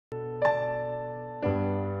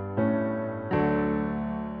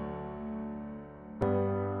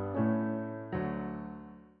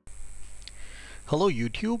Hello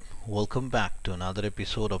YouTube, welcome back to another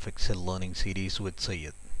episode of Excel Learning Series with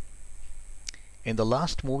Syed. In the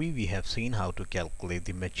last movie we have seen how to calculate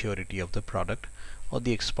the maturity of the product or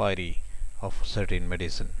the expiry of certain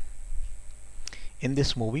medicine. In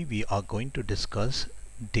this movie we are going to discuss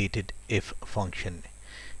DATEDIF function.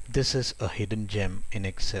 This is a hidden gem in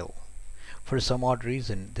Excel. For some odd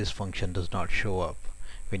reason this function does not show up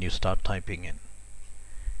when you start typing in.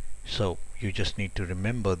 So you just need to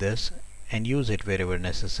remember this and use it wherever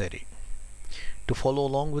necessary. To follow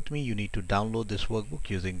along with me, you need to download this workbook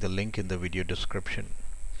using the link in the video description.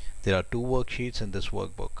 There are two worksheets in this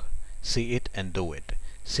workbook. See it and do it.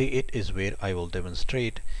 See it is where I will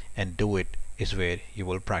demonstrate, and do it is where you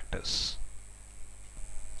will practice.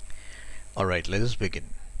 Alright, let us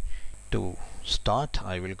begin. To start,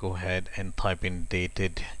 I will go ahead and type in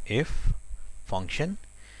DATEDIF function.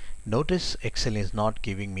 Notice Excel is not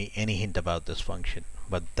giving me any hint about this function,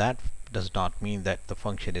 but that does not mean that the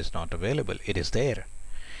function is not available. It is there.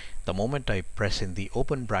 The moment I press in the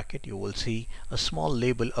open bracket, you will see a small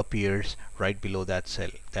label appears right below that cell.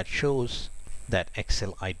 That shows that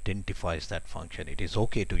Excel identifies that function. It is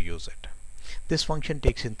okay to use it. This function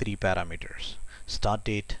takes in three parameters: start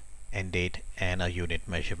date, end date, and a unit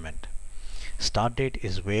measurement. Start date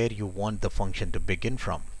is where you want the function to begin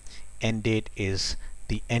from. End date is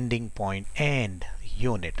the ending point, and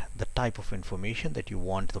unit, the type of information that you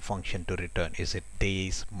want the function to return. Is it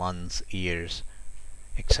days, months, years,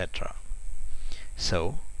 etc.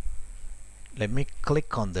 So let me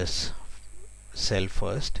click on this cell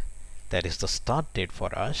first. That is the start date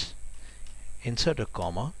for us. Insert a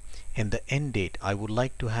comma. In the end date, I would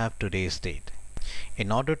like to have today's date.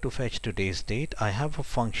 In order to fetch today's date, I have a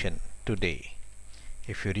function today.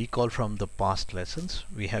 If you recall from the past lessons,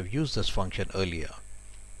 we have used this function earlier.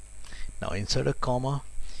 Now insert a comma,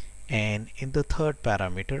 and in the third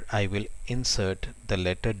parameter I will insert the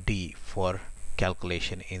letter D for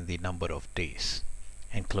calculation in the number of days,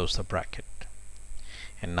 and close the bracket.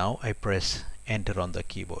 And now I press enter on the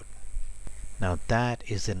keyboard. Now that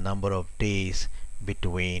is the number of days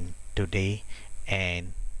between today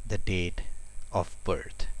and the date of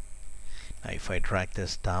birth. Now if I drag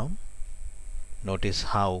this down, notice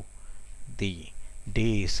how the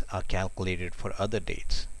days are calculated for other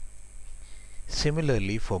dates.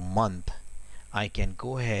 Similarly, for month, I can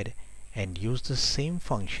go ahead and use the same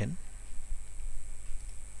function,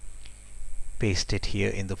 paste it here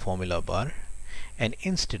in the formula bar, and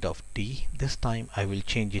instead of D, this time I will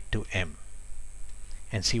change it to M,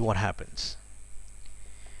 and see what happens.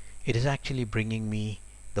 It is actually bringing me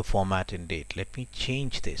the format in date. Let me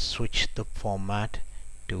change this, switch the format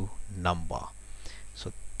to number.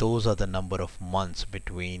 So those are the number of months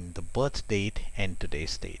between the birth date and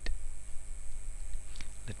today's date.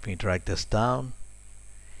 Let me drag this down,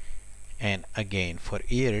 and again for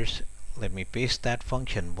years let me paste that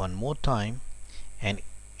function one more time, and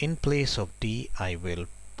in place of D I will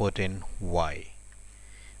put in Y.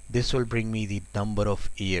 This will bring me the number of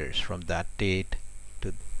years from that date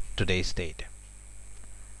to today's date.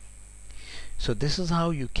 So this is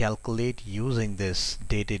how you calculate using this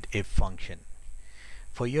DATEDIF function.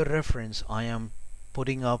 For your reference, I am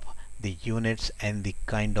putting up the units and the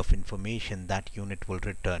kind of information that unit will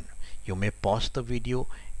return. You may pause the video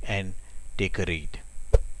and take a read.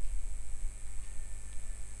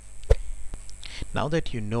 Now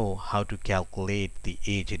that you know how to calculate the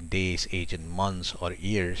age in days, age in months or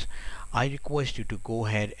years, I request you to go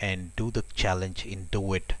ahead and do the challenge in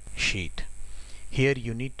Do It sheet. Here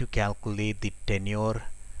you need to calculate the tenure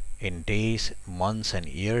in days, months and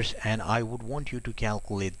years, and I would want you to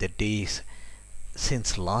calculate the days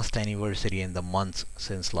since last anniversary and the months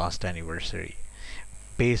since last anniversary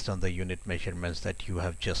based on the unit measurements that you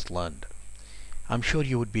have just learned. I'm sure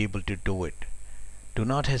you would be able to do it. Do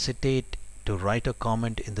not hesitate to write a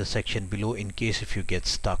comment in the section below in case if you get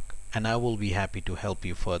stuck, and I will be happy to help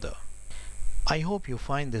you further. I hope you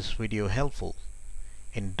find this video helpful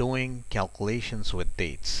in doing calculations with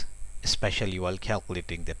dates, especially while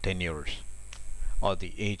calculating the tenures or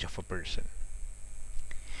the age of a person.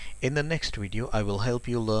 In the next video, I will help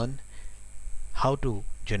you learn how to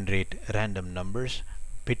generate random numbers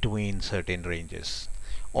between certain ranges.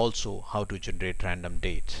 Also, how to generate random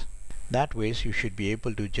dates. That way, you should be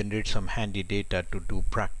able to generate some handy data to do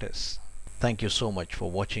practice. Thank you so much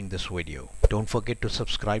for watching this video. Don't forget to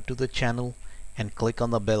subscribe to the channel and click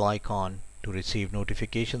on the bell icon to receive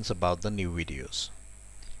notifications about the new videos.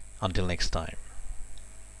 Until next time.